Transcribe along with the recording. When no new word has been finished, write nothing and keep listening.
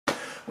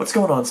What's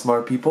going on,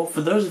 smart people?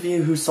 For those of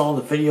you who saw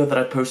the video that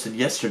I posted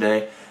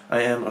yesterday,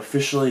 I am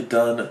officially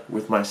done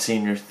with my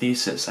senior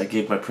thesis. I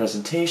gave my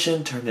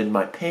presentation, turned in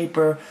my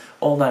paper,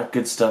 all that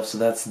good stuff, so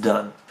that's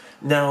done.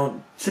 Now,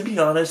 to be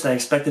honest, I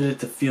expected it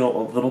to feel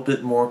a little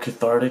bit more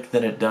cathartic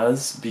than it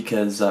does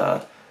because,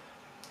 I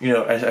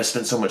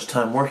spent so much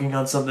time working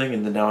on something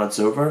and then now it's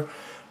over.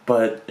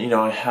 But,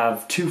 I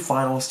have 2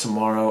 finals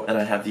tomorrow and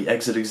I have the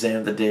exit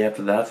exam the day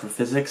after that for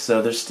physics,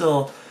 so there's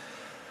still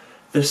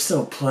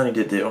plenty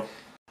to do.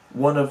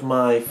 One of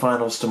my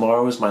finals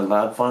tomorrow is my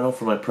lab final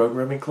for my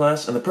programming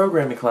class, and the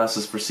programming class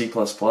is for C++.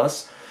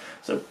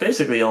 So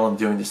basically all I'm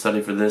doing to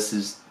study for this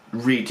is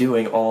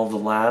redoing all of the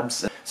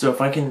labs. So if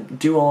I can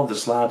do all of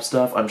this lab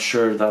stuff, I'm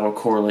sure that'll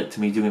correlate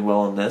to me doing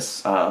well in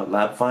this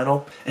lab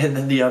final. And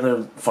then the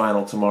other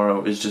final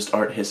tomorrow is just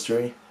art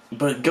history.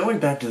 But going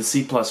back to the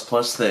C++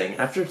 thing,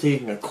 after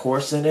taking a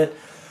course in it,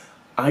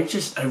 I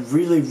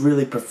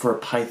really prefer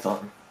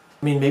Python.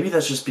 I mean, maybe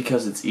that's just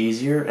because it's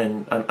easier,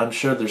 and I'm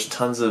sure there's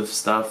tons of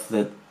stuff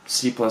that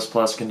C++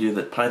 can do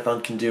that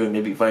Python can do, and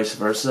maybe vice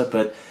versa,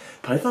 but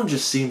Python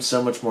just seems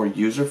so much more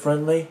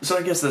user-friendly. So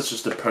I guess that's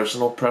just a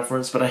personal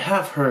preference, but I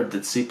have heard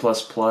that C++,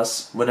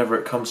 whenever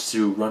it comes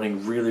to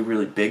running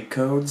really big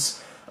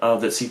codes,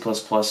 that C++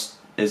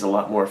 is a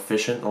lot more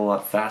efficient and a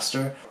lot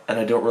faster, and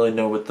I don't really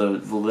know what the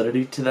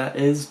validity to that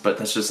is, but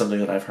that's just something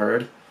that I've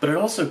heard. But it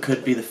also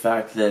could be the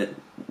fact that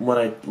when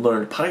I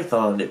learned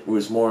Python, it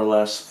was more or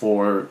less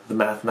for the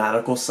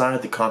mathematical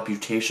side, the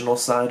computational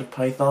side of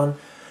Python.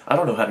 I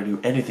don't know how to do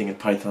anything in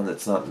Python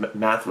that's not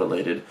math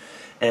related,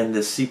 and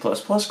this C++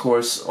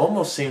 course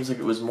almost seems like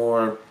it was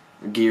more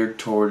geared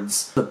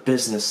towards the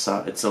business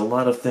side. It's a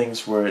lot of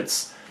things where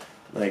it's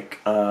like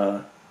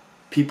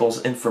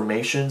people's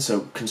information,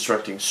 so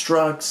constructing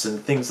structs and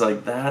things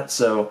like that,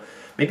 so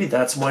maybe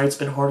that's why it's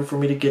been harder for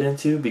me to get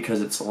into,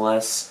 because it's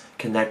less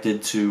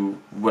connected to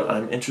what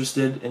I'm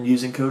interested in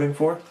using coding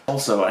for.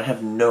 Also, I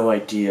have no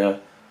idea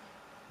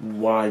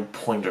why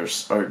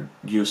pointers are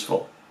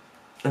useful.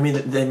 I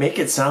mean, they make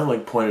it sound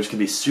like pointers can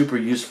be super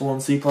useful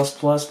in C++,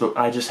 but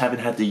I just haven't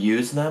had to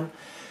use them.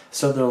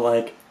 So they're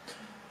like,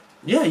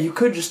 yeah, you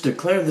could just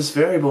declare this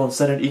variable and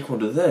set it equal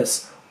to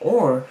this,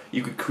 or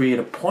you could create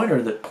a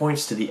pointer that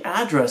points to the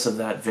address of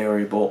that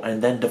variable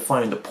and then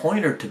define the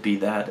pointer to be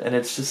that, and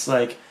it's just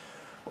like,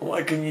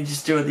 why couldn't you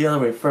just do it the other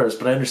way first?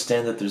 But I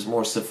understand that there's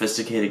more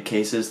sophisticated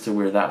cases to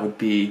where that would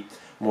be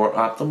more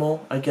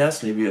optimal, I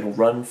guess. Maybe it'll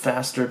run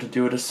faster to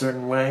do it a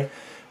certain way.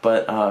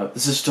 But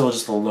this is still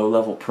just a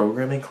low-level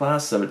programming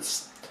class, so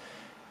it's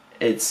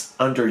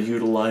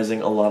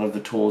underutilizing a lot of the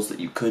tools that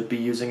you could be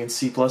using in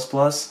C++,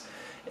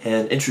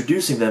 and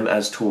introducing them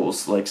as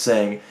tools, like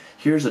saying,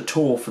 here's a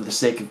tool for the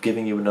sake of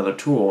giving you another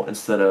tool,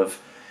 instead of,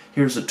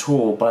 here's a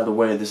tool, by the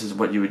way, this is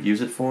what you would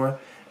use it for.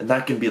 And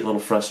that can be a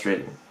little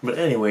frustrating. But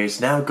anyways,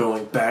 now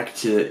going back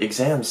to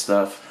exam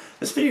stuff,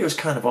 this video is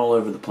kind of all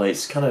over the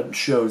place, kind of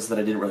shows that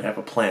I didn't really have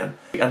a plan.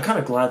 I'm kind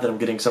of glad that I'm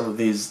getting some of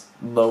these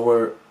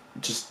lower,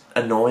 just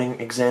annoying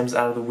exams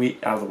out of the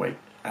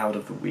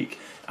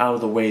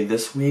way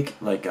this week,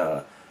 like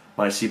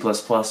my C++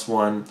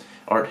 one,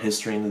 art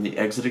history, and then the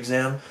exit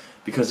exam,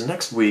 because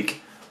next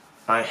week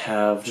I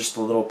have just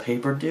a little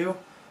paper due,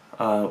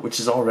 which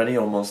is already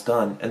almost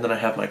done, and then I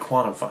have my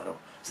quantum final.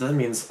 So that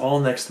means all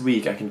next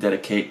week I can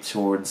dedicate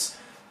towards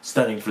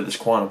studying for this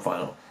quantum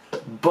final.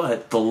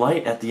 But the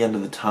light at the end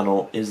of the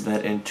tunnel is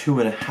that in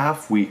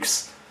 2.5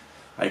 weeks,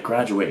 I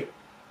graduate.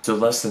 So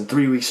less than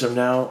 3 weeks from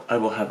now, I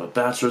will have a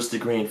bachelor's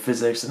degree in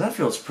physics, and that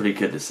feels pretty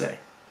good to say.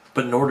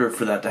 But in order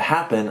for that to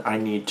happen, I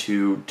need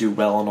to do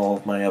well in all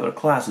of my other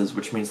classes,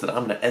 which means that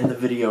I'm going to end the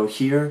video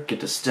here, get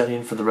to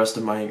studying for the rest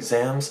of my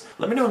exams.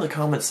 Let me know in the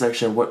comment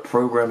section what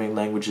programming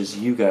languages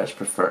you guys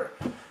prefer,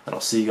 and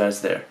I'll see you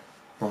guys there.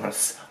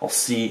 I'll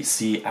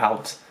see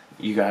out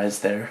you guys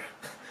there.